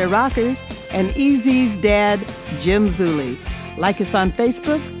White's Off Their Rockers, and Easy's dad, Jim Zuley. Like us on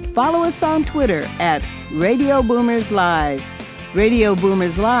Facebook, follow us on Twitter at Radio Boomers Live. Radio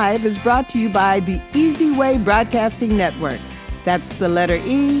Boomers Live is brought to you by the Easy Way Broadcasting Network. That's the letter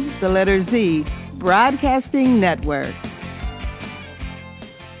E, the letter Z, Broadcasting Network.